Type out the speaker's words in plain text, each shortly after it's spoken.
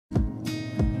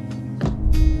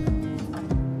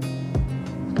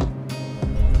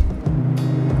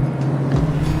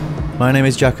My name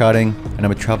is Jack Harding and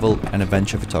I'm a travel and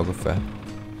adventure photographer.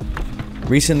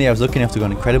 Recently I was lucky enough to go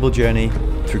on an incredible journey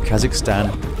through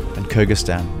Kazakhstan and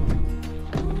Kyrgyzstan.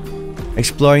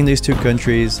 Exploring these two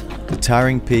countries, the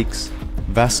towering peaks,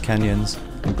 vast canyons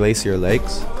and glacier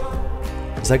lakes,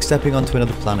 it's like stepping onto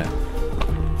another planet.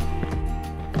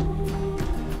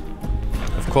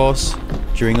 Of course,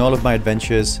 during all of my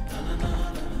adventures,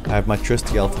 I have my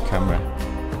trusty Alpha camera.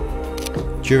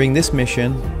 During this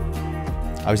mission,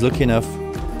 I was lucky enough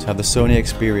to have the Sony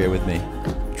Xperia with me,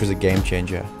 which was a game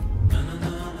changer.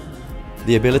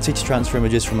 The ability to transfer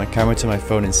images from my camera to my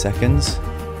phone in seconds,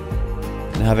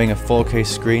 and having a 4K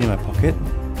screen in my pocket,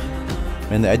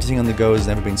 meant that editing on the go has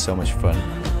never been so much fun.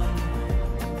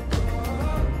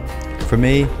 For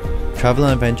me, travel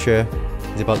and adventure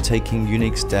is about taking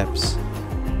unique steps,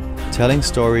 telling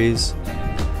stories,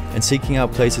 and seeking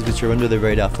out places which are under the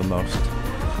radar for most.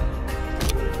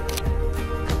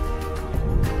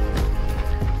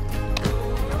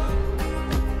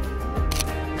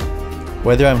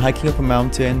 Whether I'm hiking up a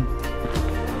mountain,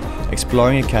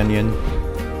 exploring a canyon,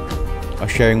 or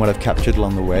sharing what I've captured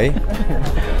along the way,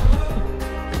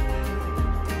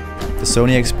 the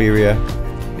Sony Xperia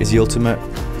is the ultimate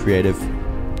creative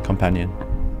companion.